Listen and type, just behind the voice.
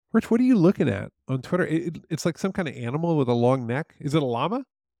Rich, what are you looking at on Twitter? It's like some kind of animal with a long neck. Is it a llama?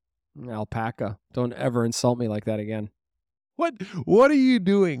 Alpaca. Don't ever insult me like that again. What are you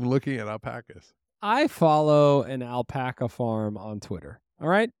doing looking at alpacas? I follow an alpaca farm on Twitter. All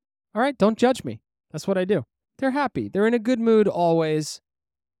right? All right, don't judge me. That's what I do. They're happy. They're in a good mood always.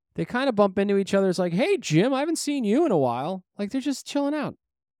 They kind of bump into each other. It's like, "Hey, Jim, I haven't seen you in a while." Like they're just chilling out.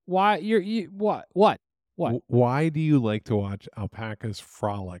 Why you what? What? Why do you like to watch alpacas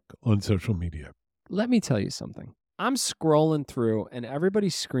frolic on social media? Let me tell you something. I'm scrolling through and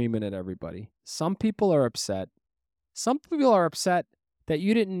everybody's screaming at everybody. Some people are upset. Some people are upset that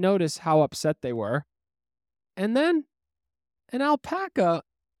you didn't notice how upset they were. And then an alpaca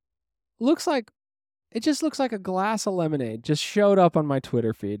looks like a glass of lemonade just showed up on my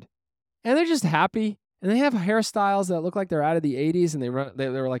Twitter feed. And they're just happy. And they have hairstyles that look like they're out of the 80s and they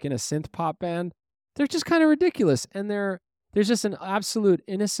were like in a synth pop band. They're just kind of ridiculous. And there's just an absolute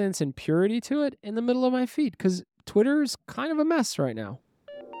innocence and purity to it in the middle of my feed because Twitter is kind of a mess right now.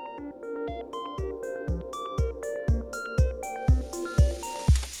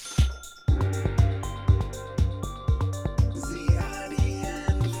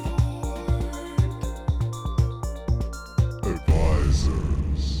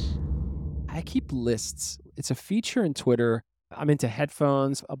 I keep lists. It's a feature in Twitter. I'm into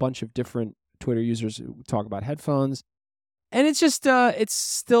headphones. A bunch of different Twitter users talk about headphones. And it's just, it's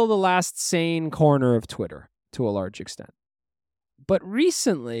still the last sane corner of Twitter to a large extent. But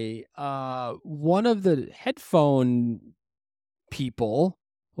recently, one of the headphone people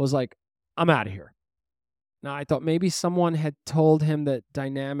was like, "I'm out of here." Now, I thought maybe someone had told him that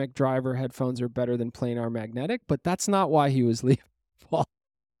dynamic driver headphones are better than planar magnetic, but that's not why he was leaving.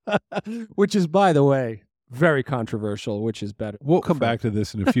 Which is, by the way, very controversial, which is better. We'll come back to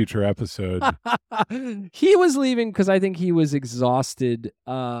this in a future episode. He was leaving because I think he was exhausted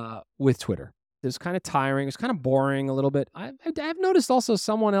with Twitter. It was kind of tiring. It was kind of boring a little bit. I've noticed also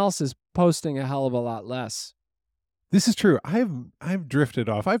someone else is posting a hell of a lot less. This is true. I've drifted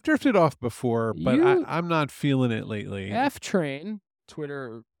off. I've drifted off before, but I'm not feeling it lately. F Train,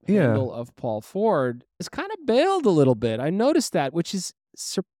 Twitter handle of Paul Ford, has kind of bailed a little bit. I noticed that, which is,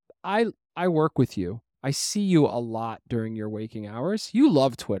 I work with you. I see you a lot during your waking hours. You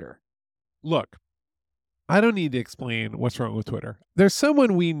love Twitter. Look, I don't need to explain what's wrong with Twitter. There's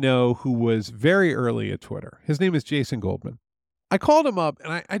someone we know who was very early at Twitter. His name is Jason Goldman. I called him up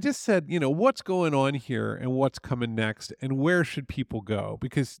and I just said, what's going on here and what's coming next and where should people go?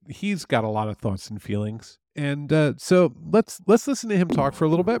 Because he's got a lot of thoughts and feelings. And so let's listen to him talk for a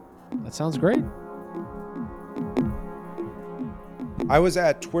little bit. That sounds great. I was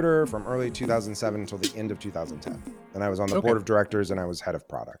at Twitter from early 2007 until the end of 2010. And I was on the board of directors and I was head of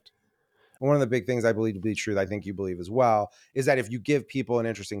product. And one of the big things I believe to be true, that I think you believe as well, is that if you give people an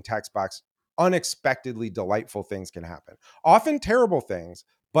interesting text box, unexpectedly delightful things can happen. Often terrible things,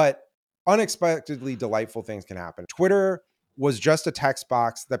 but unexpectedly delightful things can happen. Twitter was just a text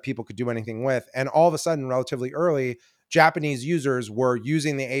box that people could do anything with. And all of a sudden, relatively early, Japanese users were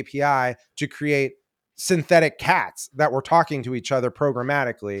using the API to create synthetic cats that were talking to each other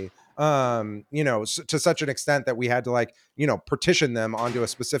programmatically, to such an extent that we had to partition them onto a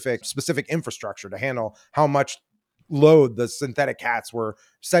specific infrastructure to handle how much load the synthetic cats were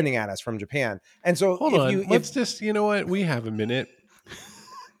sending at us from Japan. And so let's just, we have a minute.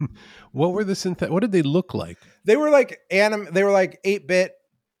 What were what did they look like? They were like they were like 8-bit.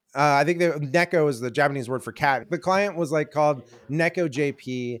 I think Neko is the Japanese word for cat. The client was called Neko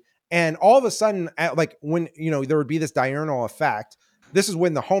JP. And all of a sudden, when, there would be this diurnal effect. This is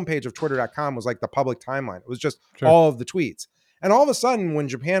when the homepage of twitter.com was like the public timeline. It was just all of the tweets. And all of a sudden, when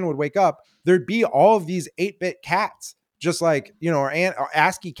Japan would wake up, there'd be all of these 8-bit cats, just or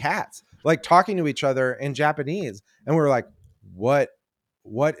ASCII cats, talking to each other in Japanese. And we were like, what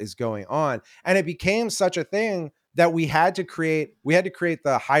is going on? And it became such a thing that we had to create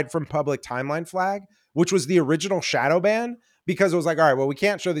the hide from public timeline flag, which was the original shadow ban. Because it was like, all right, well, we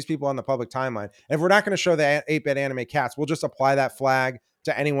can't show these people on the public timeline. And if we're not going to show the 8-bit anime cats, we'll just apply that flag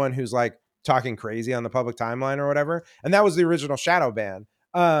to anyone who's talking crazy on the public timeline or whatever. And that was the original shadow ban.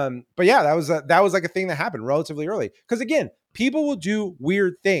 But yeah, that was a thing that happened relatively early. Because again, people will do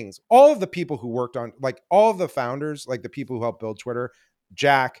weird things. All of the people who worked on, all of the founders, the people who helped build Twitter,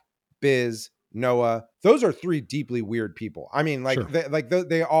 Jack, Biz, Noah, those are 3 deeply weird people. I mean,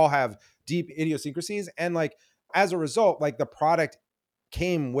 they all have deep idiosyncrasies. And as a result, the product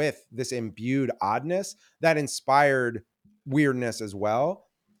came with this imbued oddness that inspired weirdness as well.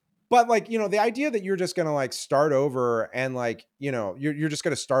 But the idea that you're just going to start over and you're just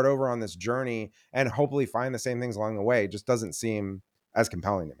going to start over on this journey and hopefully find the same things along the way just doesn't seem as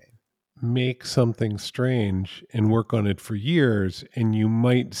compelling to me. Make something strange and work on it for years, and you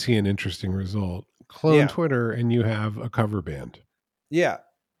might see an interesting result. Clone Yeah. Twitter, and you have a cover band. Yeah.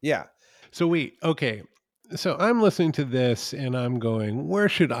 Yeah. So wait, okay. So I'm listening to this, and I'm going, where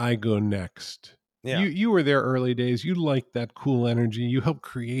should I go next? Yeah. You were there early days. You liked that cool energy. You helped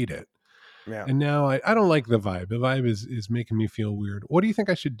create it. Yeah. And now I don't like the vibe. The vibe is making me feel weird. What do you think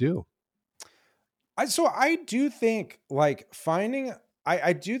I should do? So I do think like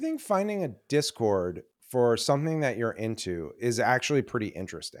I do think finding a Discord for something that you're into is actually pretty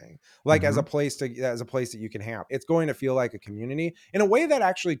interesting. Like as a place that you can hang out. It's going to feel like a community in a way that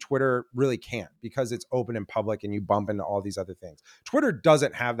actually Twitter really can't, because it's open and public and you bump into all these other things. Twitter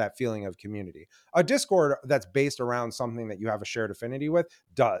doesn't have that feeling of community. A Discord that's based around something that you have a shared affinity with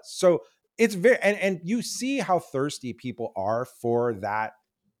does. So it's very, and you see how thirsty people are for that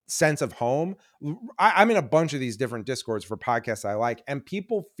sense of home. I'm in a bunch of these different Discords for podcasts I like, and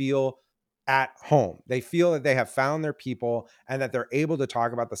people feel at home. They feel that they have found their people and that they're able to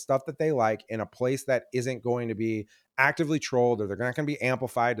talk about the stuff that they like in a place that isn't going to be actively trolled, or they're not going to be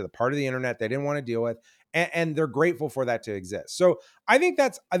amplified to the part of the internet they didn't want to deal with. And they're grateful for that to exist. So I think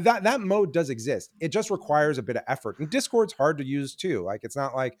that mode does exist. It just requires a bit of effort. And Discord's hard to use too. Like it's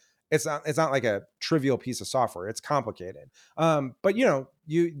not like a trivial piece of software. It's complicated. But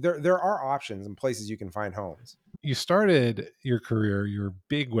there are options and places you can find homes. You started your career, your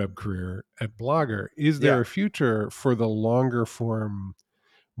big web career at Blogger. Is there a future for the longer form,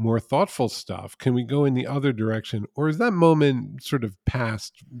 more thoughtful stuff? Can we go in the other direction, or is that moment sort of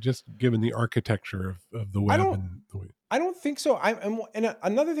past, just given the architecture of the web? I don't think so. And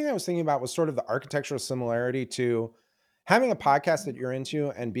another thing I was thinking about was sort of the architectural similarity to having a podcast that you're into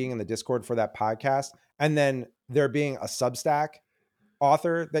and being in the Discord for that podcast, and then there being a Substack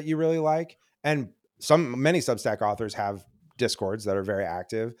author that you really like. And many Substack authors have Discords that are very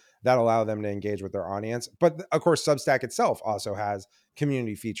active that allow them to engage with their audience. But of course, Substack itself also has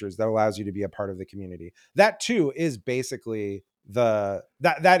community features that allows you to be a part of the community. That too is basically that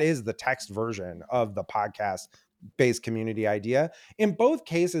is the text version of the podcast based community idea. In both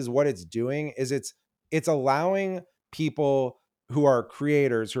cases, what it's doing is it's allowing people who are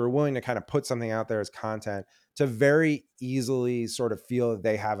creators, who are willing to kind of put something out there as content, to very easily sort of feel that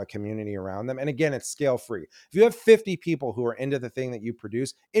they have a community around them. And again, it's scale free. If you have 50 people who are into the thing that you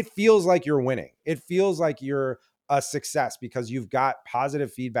produce, it feels like you're winning. It feels like you're a success because you've got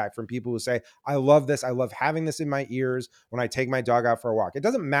positive feedback from people who say, I love this. I love having this in my ears when I take my dog out for a walk. It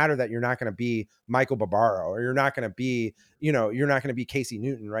doesn't matter that you're not going to be Michael Barbaro, or you're not going to be, you're not going to be Casey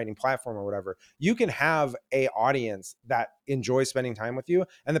Newton writing Platform or whatever. You can have a audience that enjoys spending time with you,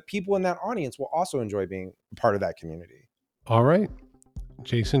 and the people in that audience will also enjoy being part of that community. All right.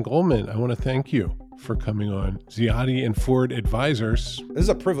 Jason Goldman, I want to thank you for coming on Ziade and Ford Advisors. This is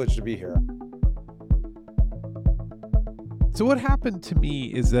a privilege to be here. So what happened to me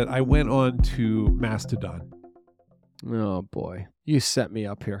is that I went on to Mastodon. Oh boy, you set me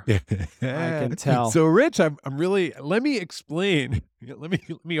up here. I can tell. So Rich, I'm really, let me explain.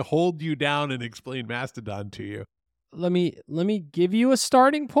 Let me hold you down and explain Mastodon to you. Let me give you a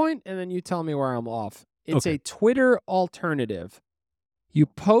starting point, and then you tell me where I'm off. It's a Twitter alternative. You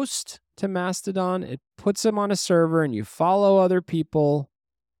post to Mastodon, it puts them on a server, and you follow other people,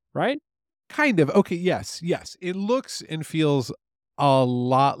 right? Kind of. Okay, yes. It looks and feels a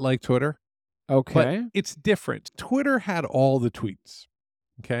lot like Twitter. Okay. But it's different. Twitter had all the tweets.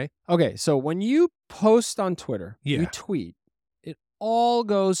 Okay, so when you post on Twitter, you tweet, it all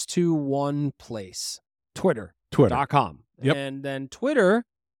goes to one place, Twitter.com. Yep. And then Twitter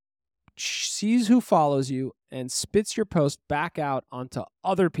sees who follows you and spits your post back out onto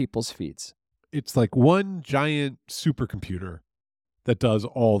other people's feeds. It's like one giant supercomputer that does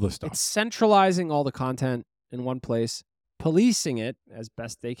all the stuff. It's centralizing all the content in one place, policing it as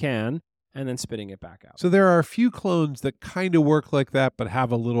best they can, and then spitting it back out. So there are a few clones that kind of work like that, but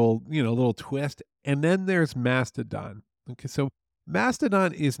have a little twist. And then there's Mastodon. Okay, so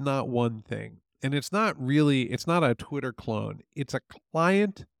Mastodon is not one thing. And it's not a Twitter clone. It's a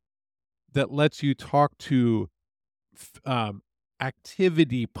client that lets you talk to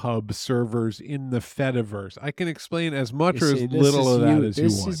ActivityPub servers in the Fediverse. I can explain as much or as little of that as you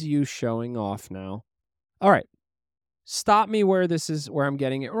want. This is you showing off now. All right. Stop me where I'm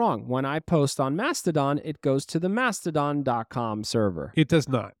getting it wrong. When I post on Mastodon, it goes to the mastodon.com server. It does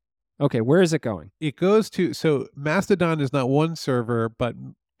not. Okay, where is it going? It goes to, so Mastodon is not one server, but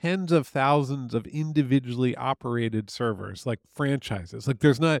tens of thousands of individually operated servers, like franchises. Like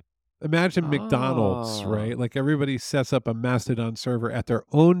there's not, imagine McDonald's, right? Like everybody sets up a Mastodon server at their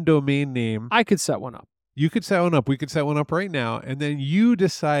own domain name. I could set one up. You could set one up. We could set one up right now, and then you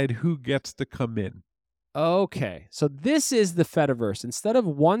decide who gets to come in. Okay, so this is the Fediverse. Instead of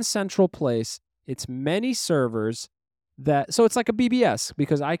one central place, it's many servers so it's like a BBS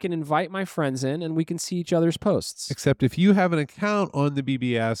because I can invite my friends in and we can see each other's posts. Except if you have an account on the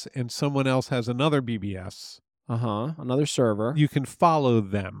BBS and someone else has another BBS, another server, you can follow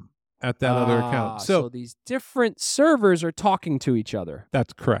them at that other account. So these different servers are talking to each other.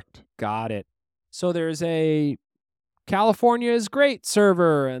 That's correct. Got it. So there's a California is great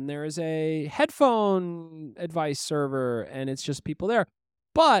server, and there's a headphone advice server, and it's just people there.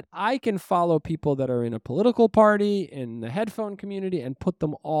 But I can follow people that are in a political party, in the headphone community, and put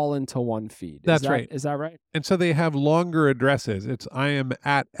them all into one feed. That's right. Is that right? And so they have longer addresses. It's I am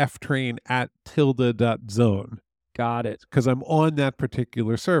at ftrain@tilde.zone. Got it. Because I'm on that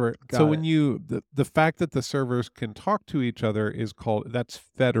particular server. Got when you the fact that the servers can talk to each other is that's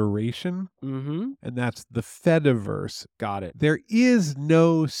federation, Mm-hmm. and that's the Fediverse. Got it. There is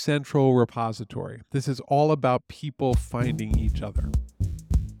no central repository. This is all about people finding each other.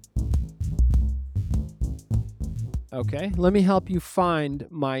 Okay, let me help you find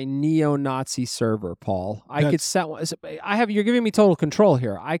my neo-Nazi server, Paul. I could set one. You're giving me total control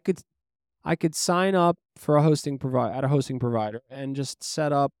here. I could sign up for a hosting provider and just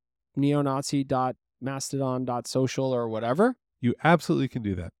set up neonazi.mastodon.social or whatever. You absolutely can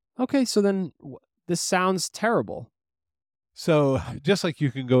do that. Okay, so then this sounds terrible. So just like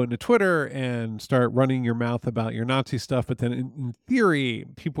you can go into Twitter and start running your mouth about your Nazi stuff, but then in theory,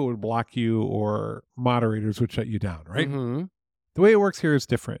 people would block you or moderators would shut you down, right? Mm-hmm. The way it works here is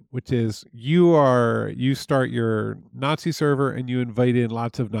different, which is you start your Nazi server and you invite in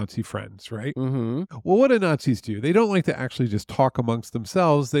lots of Nazi friends, right? Mm-hmm. Well, what do Nazis do? They don't like to actually just talk amongst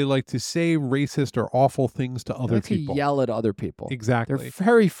themselves. They like to say racist or awful things to other people. To yell at other people. Exactly. They're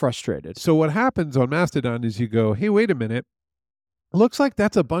very frustrated. So what happens on Mastodon is you go, hey, wait a minute. Looks like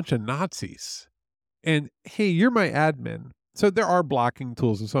that's a bunch of Nazis. And hey, you're my admin. So there are blocking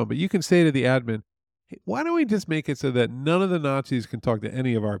tools and so on, but you can say to the admin, hey, why don't we just make it so that none of the Nazis can talk to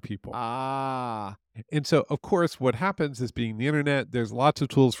any of our people? And so, of course, what happens is being the internet, there's lots of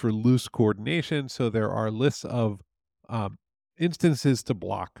tools for loose coordination. So there are lists of instances to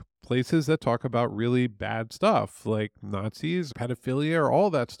block, places that talk about really bad stuff like Nazis, pedophilia, or all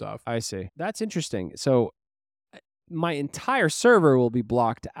that stuff. I see. That's interesting. So my entire server will be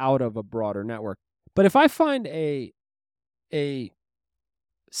blocked out of a broader network. But if I find a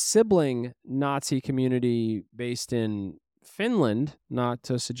sibling Nazi community based in Finland, not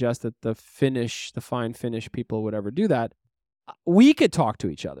to suggest that the fine Finnish people would ever do that, we could talk to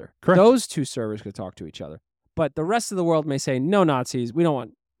each other. Correct. Those two servers could talk to each other. But the rest of the world may say, no Nazis, we don't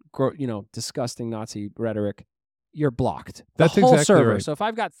want disgusting Nazi rhetoric. You're blocked. That's the whole exactly server. right. So if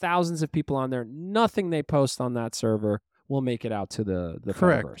I've got thousands of people on there, nothing they post on that server will make it out to the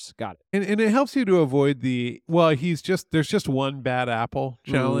Correct. Fediverse. Got it. And it helps you to avoid there's just one bad apple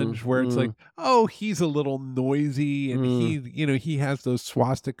challenge where it's like, oh, he's a little noisy and he has those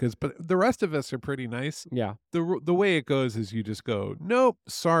swastikas, but the rest of us are pretty nice. Yeah. The way it goes is you just go, nope,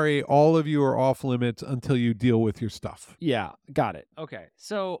 sorry, all of you are off limits until you deal with your stuff. Yeah, got it. Okay.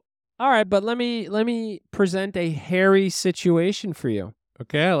 So, all right, but let me present a hairy situation for you.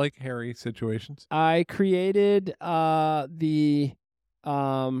 Okay, I like hairy situations. I created the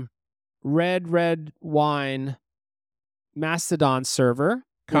red wine Mastodon server.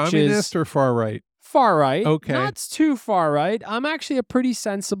 Communist or far right? Far right. Okay. Not too far right. I'm actually a pretty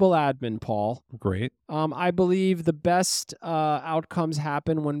sensible admin, Paul. Great. I believe the best outcomes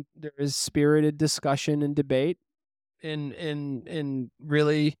happen when there is spirited discussion and debate in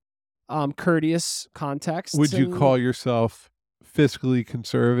really courteous contexts. Would you call yourself fiscally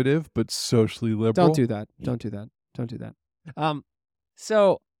conservative but socially liberal? Don't do that. Don't do that. Don't do that.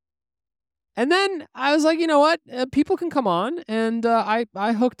 And then I was like, you know what? People can come on, and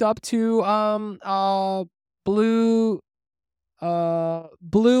I hooked up to Blue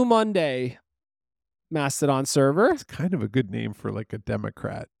Monday Mastodon server. It's kind of a good name for like a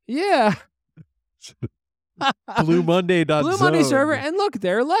Democrat. Yeah. Blue Monday. Blue Monday server, and look,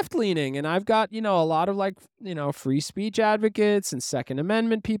 they're left leaning, and I've got a lot of free speech advocates and Second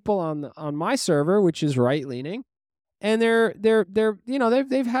Amendment people on my server, which is right leaning, and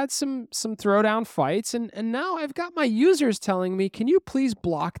they've had some throwdown fights, and now I've got my users telling me, can you please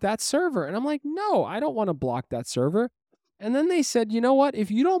block that server? And I'm like, no, I don't want to block that server. And then they said, you know what? If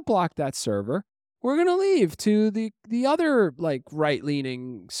you don't block that server, we're gonna leave to the other right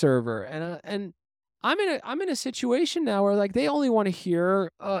leaning server, and I'm in a situation now where they only want to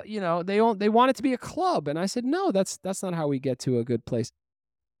hear, they want it to be a club. And I said, no, that's not how we get to a good place.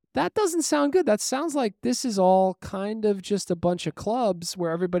 That doesn't sound good. That sounds like this is all kind of just a bunch of clubs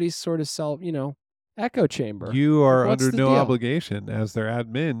where everybody's sort of echo chamber. You are What's under the no deal? obligation as their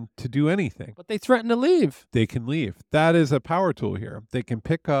admin to do anything. But they threaten to leave. They can leave. That is a power tool here. They can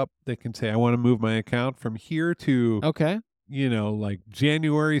pick up, they can say, I want to move my account from here to, Okay. like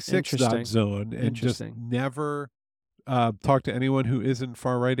January 6th Interesting. zone and just Interesting. never talk to anyone who isn't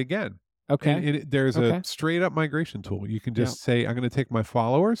far right again. Okay. And there's Okay. a straight up migration tool. You can just say, I'm going to take my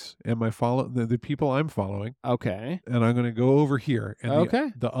followers and the people I'm following, Okay. and I'm going to go over here. And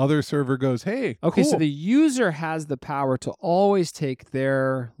Okay. the other server goes, hey, Okay, so cool. the user has the power to always take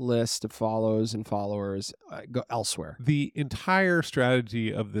their list of follows and followers go elsewhere. The entire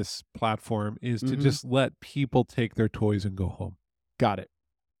strategy of this platform is to Mhm. just let people take their toys and go home. Got it.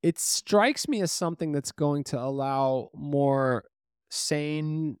 It strikes me as something that's going to allow more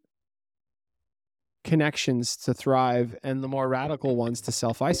sane connections to thrive and the more radical ones to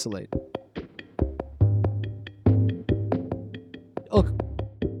self-isolate. Look,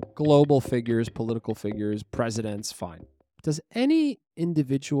 global figures, political figures, presidents, fine. Does any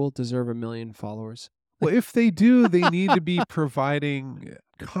individual deserve 1 million followers? Well, if they do, they need to be providing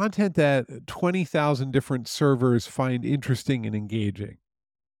content that 20,000 different servers find interesting and engaging.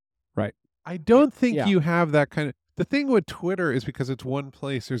 Right. I don't think Yeah. you have that kind of. The thing with Twitter is because it's one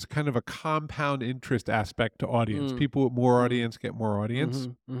place, there's kind of a compound interest aspect to audience. Mm. People with more Mm. audience get more audience.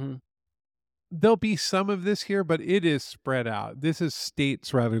 Mm-hmm. There'll be some of this here, but it is spread out. This is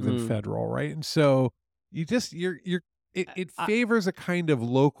states rather than Mm. federal, right? And so it favors a kind of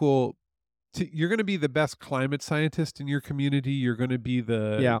local. You're going to be the best climate scientist in your community. You're going to be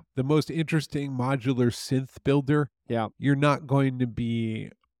the most interesting modular synth builder. Yeah. You're not going to be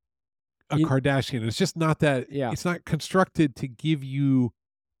a You- Kardashian. It's just not that. Yeah. It's not constructed to give you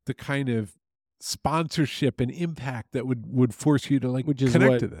the kind of sponsorship and impact that would force you to Which is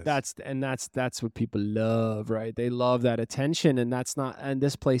connect what to this. that's what people love, right? They love that attention, and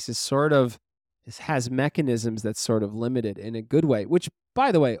this place is has mechanisms that's sort of limited in a good way, which,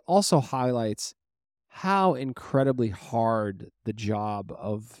 by the way, also highlights how incredibly hard the job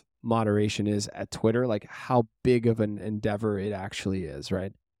of moderation is at Twitter, like how big of an endeavor it actually is,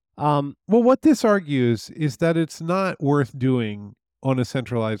 right? Well, what this argues is that it's not worth doing on a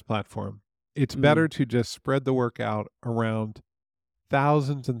centralized platform. It's better to just spread the work out around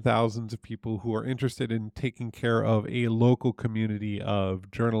thousands and thousands of people who are interested in taking care of a local community of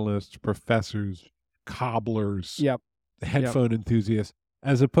journalists, professors, cobblers, Yep. headphone enthusiasts,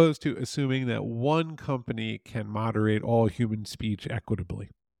 as opposed to assuming that one company can moderate all human speech equitably.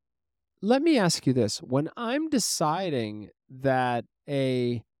 Let me ask you this. When I'm deciding that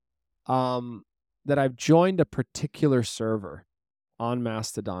that I've joined a particular server on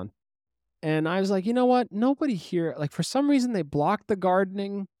Mastodon, and I was like, you know what? Nobody here, like for some reason they blocked the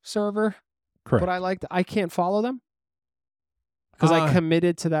gardening server, Correct. but I can't follow them because I Uh,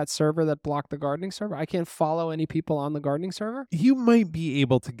 committed to that server that blocked the gardening server. I can't follow any people on the gardening server. You might be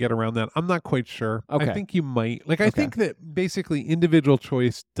able to get around that. I'm not quite sure. Okay. I think you might. I Okay. think that basically individual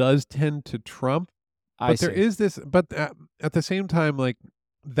choice does tend to trump. But there is this, but at the same time,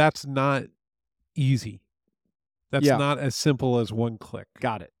 that's not easy. That's Yeah. not as simple as one click.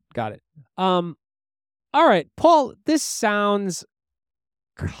 Got it. All right, Paul, this sounds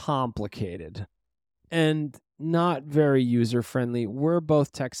complicated and not very user friendly. We're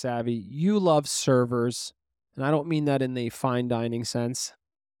both tech savvy. You love servers, and I don't mean that in the fine dining sense.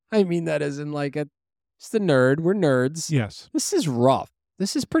 I mean that as in just a nerd. We're nerds. Yes. This is rough.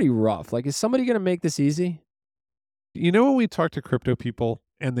 This is pretty rough. Is somebody going to make this easy? You know when we talk to crypto people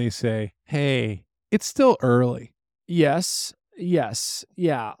and they say, hey, it's still early. Yes.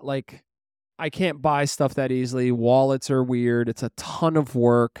 Yeah. I can't buy stuff that easily. Wallets are weird. It's a ton of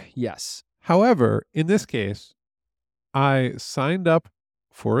work. Yes. However, in this case, I signed up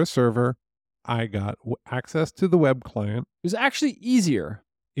for a server. I got access to the web client. It was actually easier.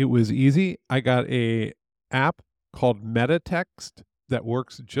 It was easy. I got a app called MetaText that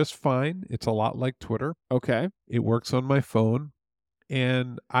works just fine. It's a lot like Twitter. Okay. It works on my phone.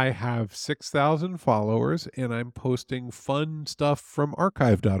 And I have 6,000 followers, and I'm posting fun stuff from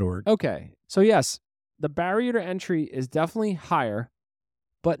archive.org. Okay. So, yes, the barrier to entry is definitely higher,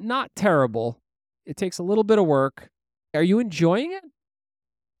 but not terrible. It takes a little bit of work. Are you enjoying it?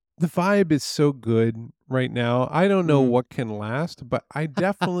 The vibe is so good right now. I don't know Mhm. what can last, but I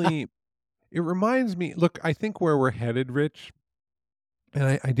definitely, it reminds me, look, I think where we're headed, Rich,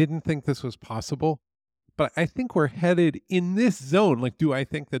 and I didn't think this was possible, but I think we're headed in this zone. Do I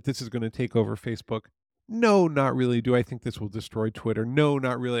think that this is going to take over Facebook? No, not really. Do I think this will destroy Twitter? No,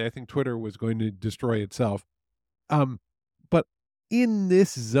 not really. I think Twitter was going to destroy itself. But in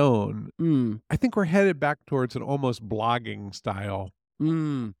this zone, Mm. I think we're headed back towards an almost blogging style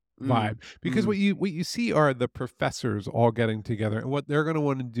Mm. vibe, because what you see are the professors all getting together, and what they're going to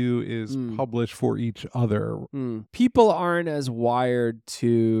want to do is publish for each other. People aren't as wired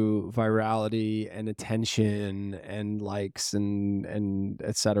to virality and attention and likes and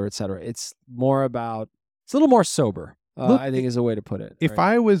et cetera, et cetera. It's more about, it's a little more sober, Look, I think is a way to put it. If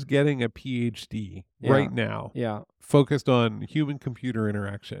I was getting a PhD right now, Yeah. focused on human-computer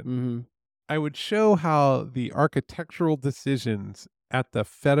interaction, Mm-hmm. I would show how the architectural decisions at the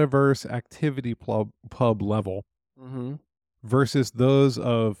Fediverse activity pub level Mm-hmm. versus those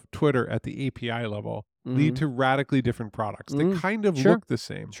of Twitter at the API level lead to radically different products. They kind of Sure. look the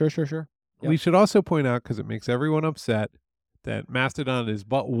same. Sure. We should also point out, because it makes everyone upset, that Mastodon is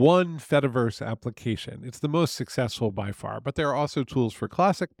but one Fediverse application. It's the most successful by far, but there are also tools for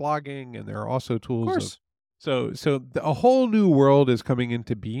classic blogging, and there are also tools of a whole new world is coming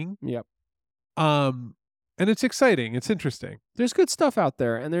into being. Yep. And it's exciting. It's interesting. There's good stuff out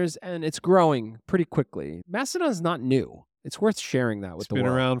there, and it's growing pretty quickly. Mastodon's not new. It's worth sharing that with the world. It's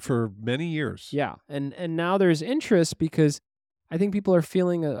been around for many years. Yeah, and now there's interest because I think people are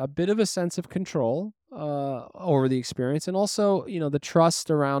feeling a bit of a sense of control over the experience, and also, the trust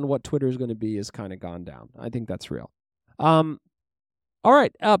around what Twitter is going to be has kind of gone down. I think that's real. All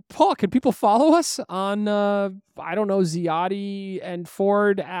right, Paul, can people follow us on Ziadi and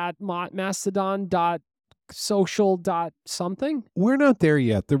Ford at mastodon.social.something? We're not there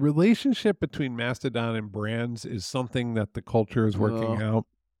yet. The relationship between Mastodon and brands is something that the culture is working out.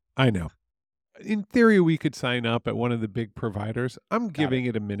 I know. In theory, we could sign up at one of the big providers. I'm giving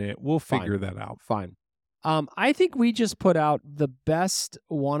it a minute. We'll figure that out. Fine. I think we just put out the best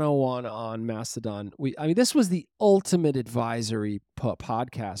 101 on Mastodon. This was the ultimate advisory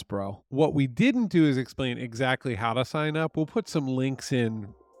podcast, bro. What we didn't do is explain exactly how to sign up. We'll put some links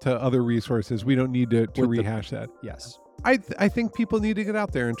in to other resources. We don't need to rehash that. Yes. I think people need to get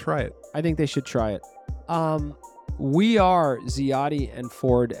out there and try it. I think they should try it. We are Ziadi and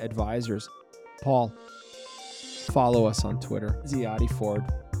Ford advisors. Paul, follow us on Twitter, Ziadi Ford.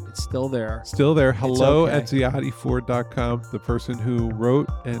 It's still there. Still there. Hello okay. at ziadiford.com. The person who wrote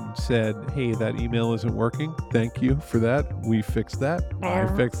and said, hey, that email isn't working. Thank you for that. We fixed that. I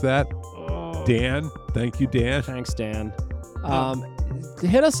fixed that. Dan. Thank you, Dan. Thanks, Dan.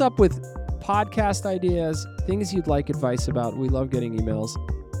 Hit us up with podcast ideas, things you'd like advice about. We love getting emails.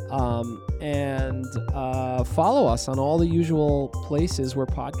 And follow us on all the usual places where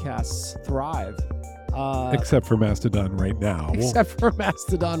podcasts thrive. Except for Mastodon right now. Except for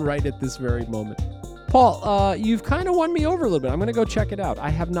Mastodon right at this very moment. Paul, you've kind of won me over a little bit. I'm going to go check it out. I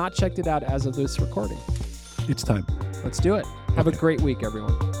have not checked it out as of this recording. It's time. Let's do it. Have a great week,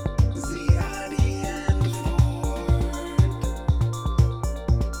 everyone.